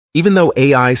Even though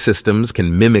AI systems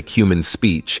can mimic human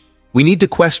speech, we need to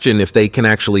question if they can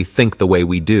actually think the way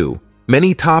we do.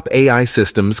 Many top AI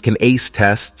systems can ace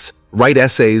tests, write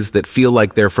essays that feel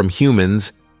like they're from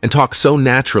humans, and talk so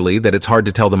naturally that it's hard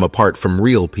to tell them apart from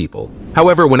real people.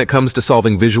 However, when it comes to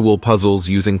solving visual puzzles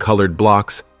using colored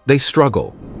blocks, they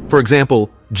struggle. For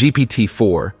example,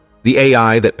 GPT-4, the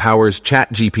AI that powers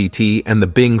ChatGPT and the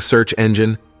Bing search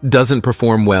engine, doesn't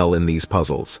perform well in these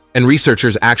puzzles. And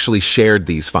researchers actually shared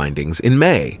these findings in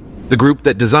May. The group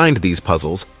that designed these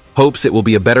puzzles hopes it will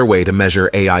be a better way to measure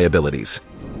AI abilities.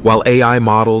 While AI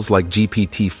models like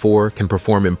GPT-4 can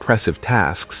perform impressive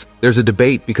tasks, there's a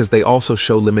debate because they also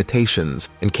show limitations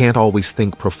and can't always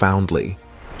think profoundly.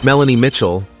 Melanie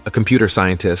Mitchell, a computer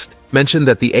scientist, mentioned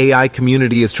that the AI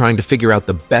community is trying to figure out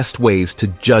the best ways to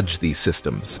judge these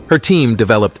systems. Her team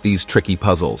developed these tricky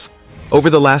puzzles. Over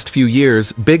the last few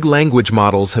years, big language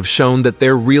models have shown that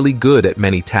they're really good at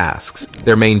many tasks.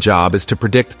 Their main job is to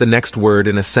predict the next word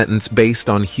in a sentence based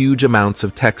on huge amounts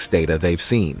of text data they've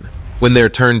seen. When they're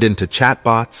turned into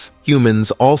chatbots,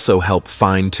 humans also help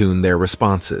fine-tune their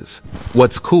responses.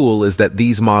 What's cool is that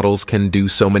these models can do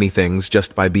so many things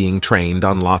just by being trained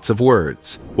on lots of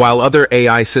words. While other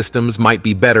AI systems might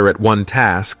be better at one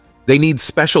task, they need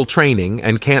special training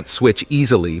and can't switch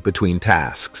easily between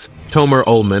tasks. Tomer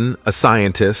Ullman, a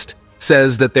scientist,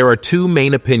 says that there are two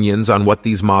main opinions on what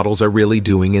these models are really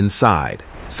doing inside.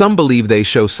 Some believe they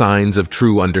show signs of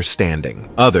true understanding.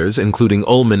 Others, including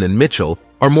Ullman and Mitchell,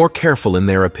 are more careful in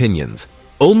their opinions.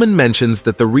 Ullman mentions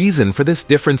that the reason for this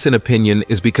difference in opinion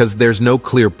is because there's no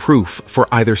clear proof for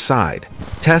either side.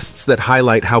 Tests that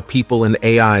highlight how people and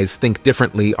AIs think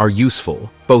differently are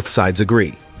useful. Both sides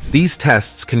agree. These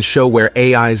tests can show where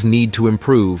AIs need to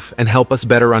improve and help us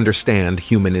better understand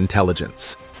human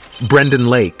intelligence. Brendan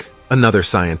Lake, another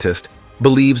scientist,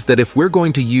 believes that if we're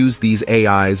going to use these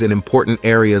AIs in important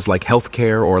areas like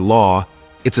healthcare or law,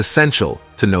 it's essential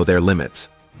to know their limits.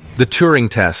 The Turing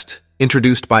Test,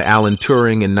 introduced by Alan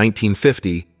Turing in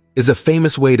 1950, is a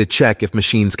famous way to check if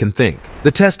machines can think.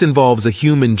 The test involves a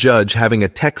human judge having a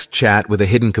text chat with a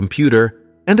hidden computer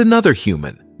and another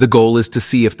human. The goal is to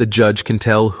see if the judge can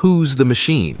tell who's the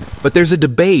machine. But there's a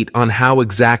debate on how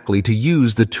exactly to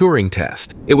use the Turing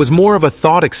test. It was more of a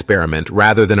thought experiment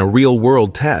rather than a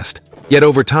real-world test. Yet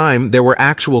over time, there were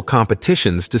actual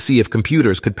competitions to see if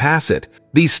computers could pass it.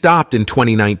 These stopped in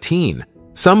 2019.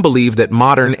 Some believe that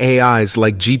modern AIs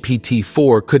like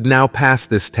GPT-4 could now pass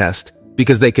this test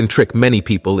because they can trick many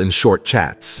people in short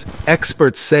chats.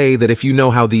 Experts say that if you know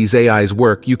how these AIs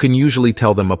work, you can usually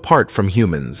tell them apart from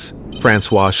humans.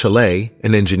 Francois Chalet,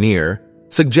 an engineer,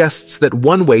 suggests that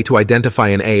one way to identify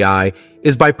an AI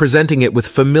is by presenting it with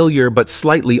familiar but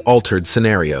slightly altered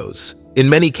scenarios. In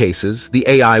many cases, the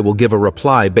AI will give a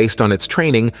reply based on its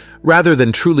training rather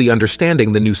than truly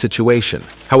understanding the new situation.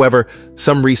 However,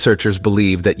 some researchers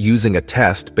believe that using a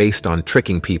test based on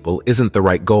tricking people isn't the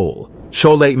right goal.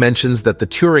 Cholet mentions that the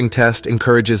Turing test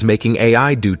encourages making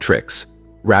AI do tricks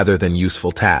rather than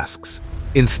useful tasks.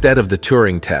 Instead of the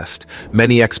Turing test,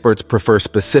 many experts prefer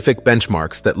specific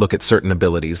benchmarks that look at certain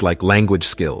abilities like language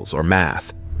skills or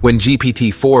math. When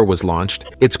GPT-4 was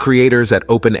launched, its creators at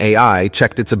OpenAI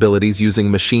checked its abilities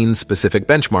using machine-specific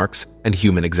benchmarks and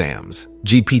human exams.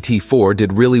 GPT-4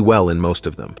 did really well in most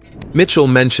of them. Mitchell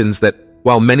mentions that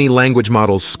while many language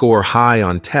models score high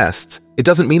on tests, it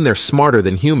doesn't mean they're smarter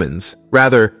than humans.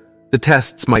 Rather, the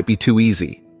tests might be too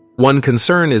easy. One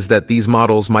concern is that these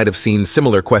models might have seen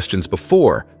similar questions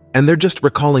before, and they're just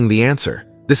recalling the answer.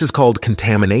 This is called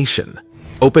contamination.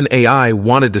 OpenAI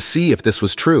wanted to see if this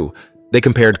was true. They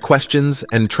compared questions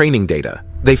and training data.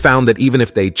 They found that even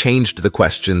if they changed the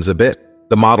questions a bit,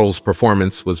 the model's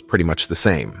performance was pretty much the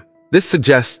same. This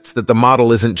suggests that the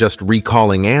model isn't just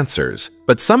recalling answers,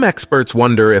 but some experts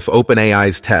wonder if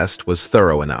OpenAI's test was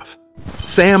thorough enough.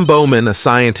 Sam Bowman, a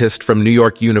scientist from New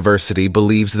York University,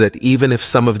 believes that even if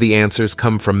some of the answers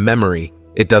come from memory,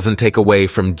 it doesn't take away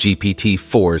from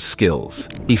GPT-4's skills.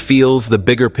 He feels the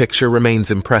bigger picture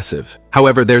remains impressive.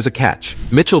 However, there's a catch.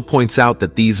 Mitchell points out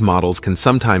that these models can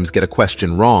sometimes get a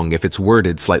question wrong if it's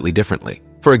worded slightly differently.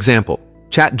 For example,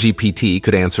 ChatGPT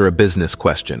could answer a business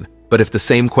question, but if the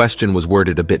same question was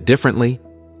worded a bit differently,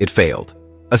 it failed.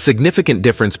 A significant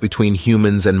difference between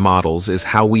humans and models is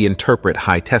how we interpret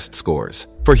high test scores.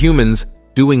 For humans,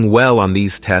 doing well on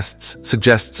these tests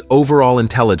suggests overall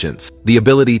intelligence, the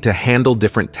ability to handle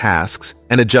different tasks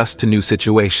and adjust to new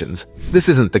situations. This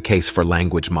isn't the case for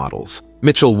language models.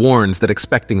 Mitchell warns that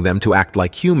expecting them to act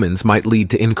like humans might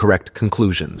lead to incorrect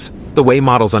conclusions. The way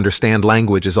models understand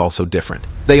language is also different.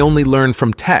 They only learn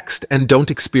from text and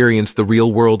don't experience the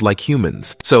real world like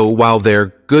humans. So while they're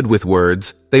good with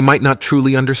words, they might not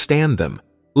truly understand them.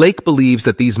 Lake believes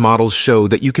that these models show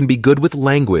that you can be good with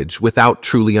language without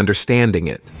truly understanding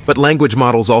it. But language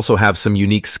models also have some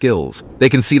unique skills. They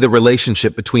can see the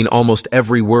relationship between almost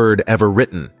every word ever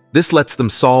written. This lets them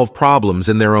solve problems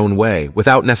in their own way,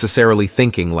 without necessarily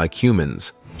thinking like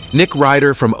humans. Nick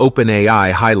Ryder from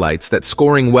OpenAI highlights that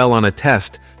scoring well on a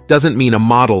test doesn't mean a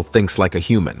model thinks like a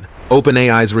human.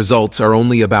 OpenAI's results are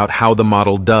only about how the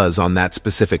model does on that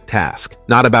specific task,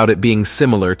 not about it being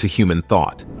similar to human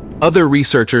thought. Other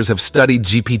researchers have studied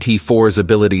GPT-4's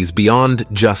abilities beyond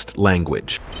just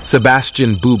language.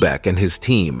 Sebastian Bubeck and his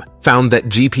team found that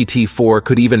GPT-4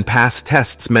 could even pass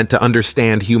tests meant to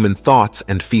understand human thoughts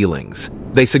and feelings.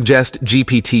 They suggest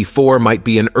GPT-4 might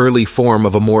be an early form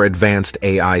of a more advanced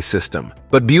AI system.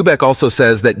 But Bubeck also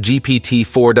says that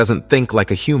GPT-4 doesn't think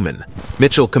like a human.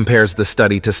 Mitchell compares the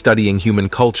study to studying human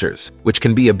cultures, which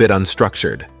can be a bit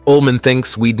unstructured. Ullman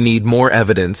thinks we'd need more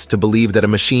evidence to believe that a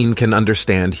machine can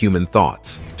understand human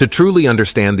thoughts. To truly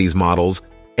understand these models,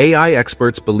 AI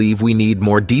experts believe we need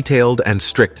more detailed and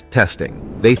strict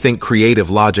testing. They think creative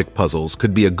logic puzzles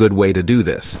could be a good way to do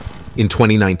this. In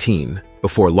 2019,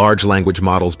 before large language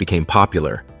models became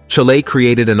popular, Cholet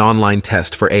created an online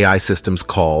test for AI systems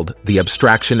called the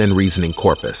Abstraction and Reasoning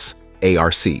Corpus,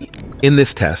 ARC. In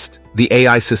this test, the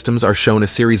AI systems are shown a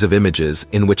series of images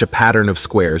in which a pattern of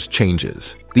squares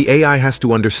changes. The AI has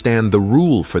to understand the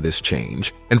rule for this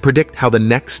change and predict how the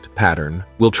next pattern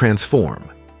will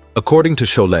transform. According to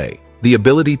Cholet, the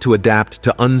ability to adapt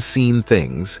to unseen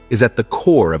things is at the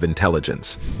core of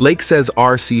intelligence. Lake says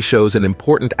RC shows an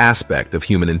important aspect of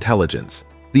human intelligence,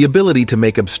 the ability to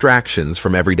make abstractions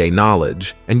from everyday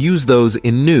knowledge and use those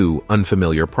in new,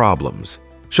 unfamiliar problems.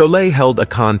 Cholet held a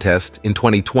contest in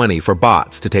 2020 for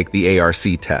bots to take the ARC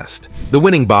test. The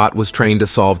winning bot was trained to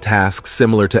solve tasks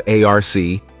similar to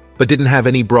ARC, but didn't have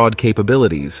any broad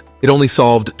capabilities. It only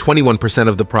solved 21%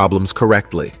 of the problems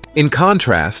correctly. In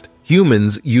contrast,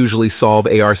 humans usually solve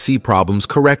ARC problems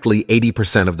correctly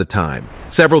 80% of the time.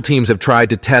 Several teams have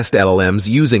tried to test LLMs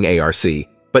using ARC,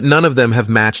 but none of them have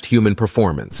matched human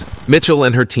performance. Mitchell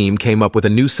and her team came up with a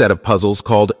new set of puzzles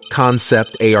called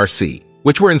Concept ARC,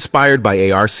 which were inspired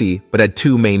by ARC but had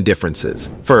two main differences.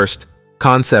 First,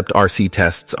 Concept RC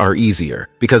tests are easier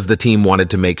because the team wanted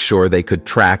to make sure they could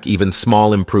track even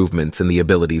small improvements in the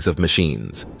abilities of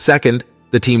machines. Second,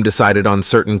 the team decided on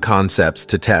certain concepts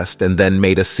to test and then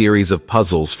made a series of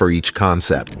puzzles for each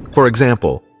concept. For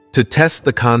example, to test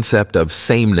the concept of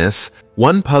sameness,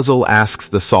 one puzzle asks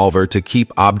the solver to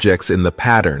keep objects in the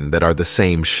pattern that are the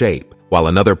same shape, while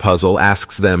another puzzle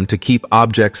asks them to keep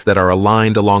objects that are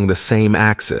aligned along the same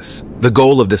axis. The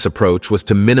goal of this approach was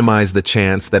to minimize the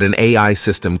chance that an AI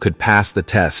system could pass the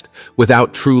test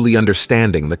without truly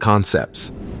understanding the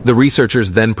concepts. The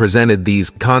researchers then presented these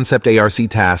Concept ARC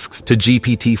tasks to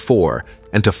GPT-4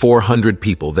 and to 400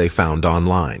 people they found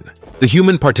online. The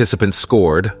human participants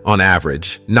scored, on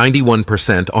average,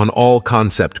 91% on all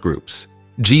concept groups.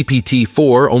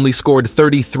 GPT-4 only scored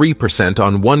 33%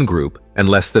 on one group and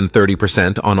less than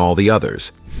 30% on all the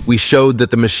others. We showed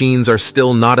that the machines are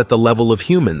still not at the level of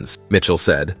humans, Mitchell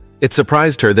said. It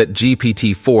surprised her that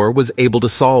GPT-4 was able to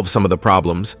solve some of the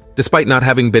problems, despite not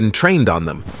having been trained on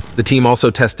them. The team also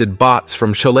tested bots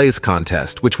from Cholet's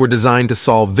contest, which were designed to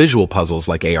solve visual puzzles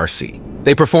like ARC.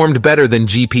 They performed better than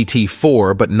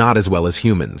GPT-4, but not as well as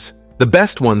humans. The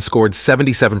best one scored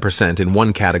 77% in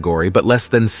one category, but less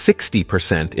than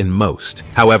 60% in most.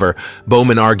 However,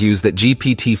 Bowman argues that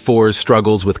GPT-4's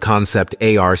struggles with Concept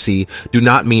ARC do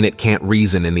not mean it can't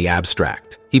reason in the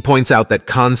abstract. He points out that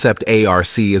Concept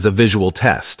ARC is a visual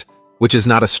test, which is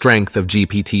not a strength of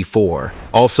GPT-4.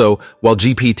 Also, while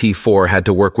GPT-4 had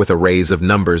to work with arrays of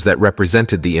numbers that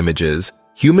represented the images,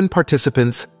 human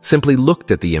participants simply looked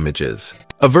at the images.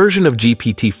 A version of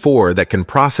GPT-4 that can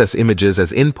process images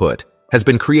as input has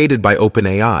been created by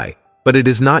OpenAI, but it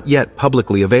is not yet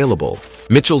publicly available.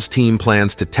 Mitchell's team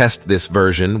plans to test this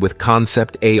version with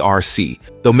Concept ARC,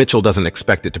 though Mitchell doesn't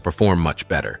expect it to perform much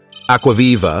better.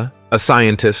 Acquaviva, a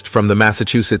scientist from the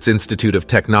Massachusetts Institute of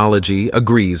Technology,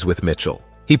 agrees with Mitchell.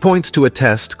 He points to a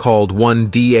test called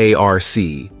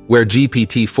 1DARC, where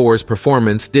GPT-4's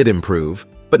performance did improve,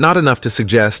 but not enough to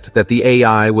suggest that the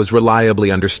AI was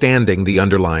reliably understanding the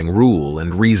underlying rule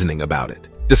and reasoning about it.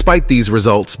 Despite these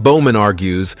results, Bowman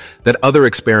argues that other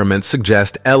experiments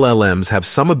suggest LLMs have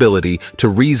some ability to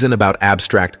reason about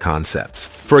abstract concepts.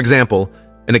 For example,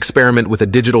 An experiment with a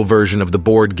digital version of the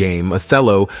board game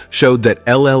Othello showed that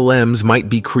LLMs might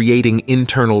be creating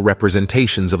internal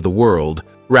representations of the world,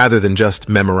 rather than just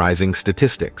memorizing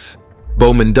statistics.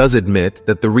 Bowman does admit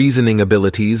that the reasoning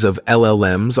abilities of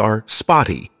LLMs are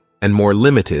spotty and more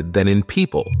limited than in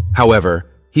people. However,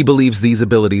 he believes these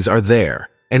abilities are there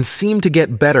and seem to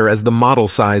get better as the model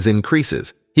size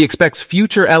increases. He expects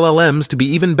future LLMs to be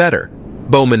even better.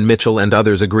 Bowman, Mitchell, and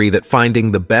others agree that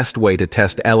finding the best way to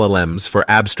test LLMs for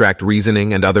abstract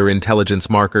reasoning and other intelligence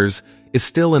markers is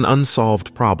still an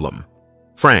unsolved problem.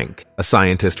 Frank, a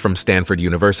scientist from Stanford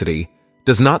University,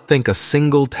 does not think a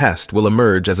single test will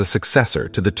emerge as a successor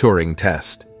to the Turing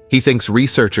Test. He thinks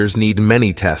researchers need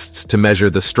many tests to measure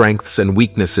the strengths and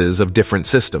weaknesses of different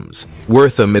systems.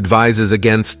 Wortham advises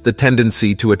against the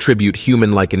tendency to attribute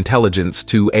human-like intelligence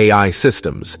to AI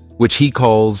systems, which he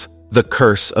calls the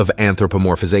curse of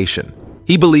anthropomorphization.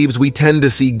 He believes we tend to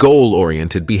see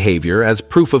goal-oriented behavior as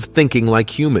proof of thinking like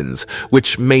humans,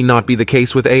 which may not be the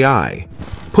case with AI.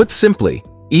 Put simply,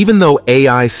 even though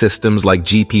AI systems like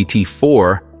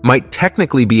GPT-4 might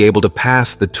technically be able to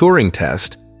pass the Turing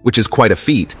test, which is quite a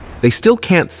feat, they still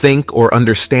can't think or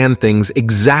understand things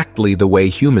exactly the way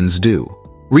humans do.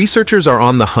 Researchers are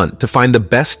on the hunt to find the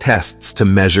best tests to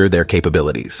measure their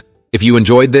capabilities. If you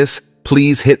enjoyed this,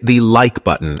 please hit the like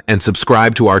button and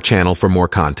subscribe to our channel for more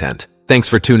content. Thanks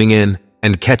for tuning in,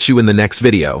 and catch you in the next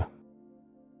video.